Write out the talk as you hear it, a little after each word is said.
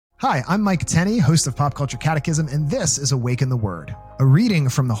Hi, I'm Mike Tenney, host of Pop Culture Catechism, and this is Awaken the Word, a reading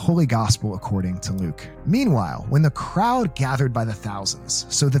from the Holy Gospel according to Luke. Meanwhile, when the crowd gathered by the thousands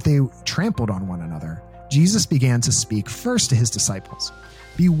so that they trampled on one another, Jesus began to speak first to his disciples.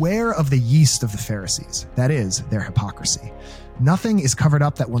 Beware of the yeast of the Pharisees, that is, their hypocrisy. Nothing is covered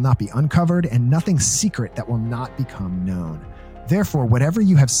up that will not be uncovered, and nothing secret that will not become known. Therefore, whatever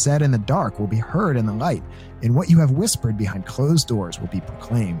you have said in the dark will be heard in the light, and what you have whispered behind closed doors will be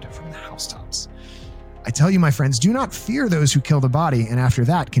proclaimed from the housetops. I tell you, my friends, do not fear those who kill the body, and after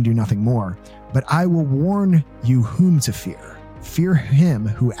that can do nothing more. But I will warn you whom to fear. Fear him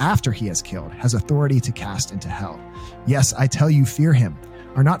who, after he has killed, has authority to cast into hell. Yes, I tell you, fear him.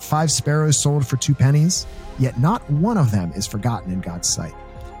 Are not 5 sparrows sold for 2 pennies? Yet not one of them is forgotten in God's sight.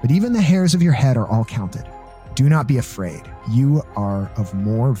 But even the hairs of your head are all counted. Do not be afraid. You are of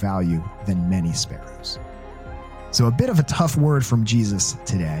more value than many sparrows. So a bit of a tough word from Jesus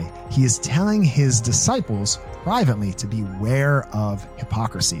today. He is telling his disciples privately to beware of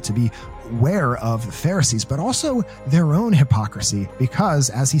hypocrisy, to beware of the Pharisees, but also their own hypocrisy, because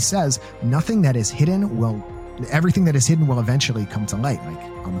as he says, everything that is hidden will eventually come to light. Like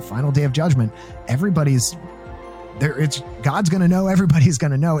on the final day of judgment, everybody's there. God's going to know, everybody's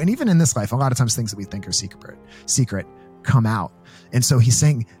going to know. And even in this life, a lot of times things that we think are secret come out. And so he's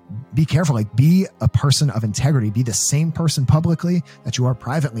saying, be careful, like be a person of integrity, be the same person publicly that you are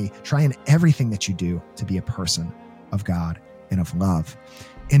privately. Try in everything that you do to be a person of God and of love.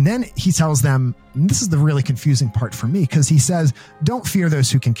 And then he tells them, and this is the really confusing part for me, because he says, don't fear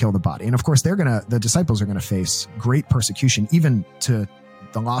those who can kill the body. And of course, the disciples are going to face great persecution, even to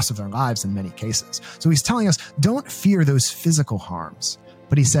the loss of their lives in many cases. So he's telling us, don't fear those physical harms,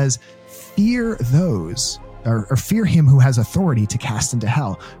 but he says, fear those or fear him who has authority to cast into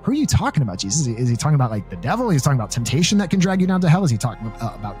hell. Who are you talking about, Jesus? Is he talking about like the devil? Is he talking about temptation that can drag you down to hell? Is he talking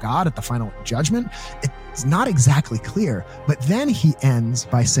about God at the final judgment? It's not exactly clear, but then he ends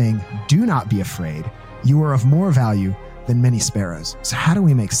by saying, do not be afraid. You are of more value than many sparrows. So how do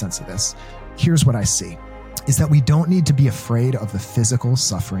we make sense of this? Here's what I see, is that we don't need to be afraid of the physical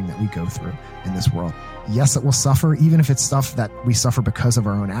suffering that we go through in this world. Yes, it will suffer, even if it's stuff that we suffer because of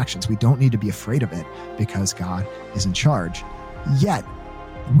our own actions. We don't need to be afraid of it because God is in charge. Yet,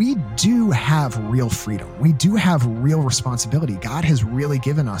 we do have real freedom. We do have real responsibility. God has really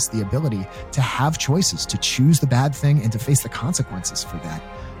given us the ability to have choices, to choose the bad thing and to face the consequences for that.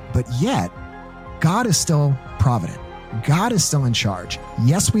 But yet, God is still provident. God is still in charge.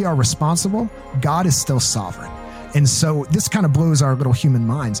 Yes, we are responsible. God is still sovereign. And so this kind of blows our little human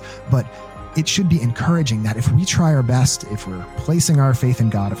minds, but it should be encouraging that if we try our best, if we're placing our faith in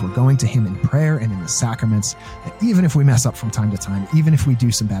God, if we're going to him in prayer and in the sacraments, that even if we mess up from time to time, even if we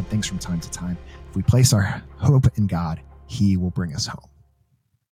do some bad things from time to time, if we place our hope in God, he will bring us home.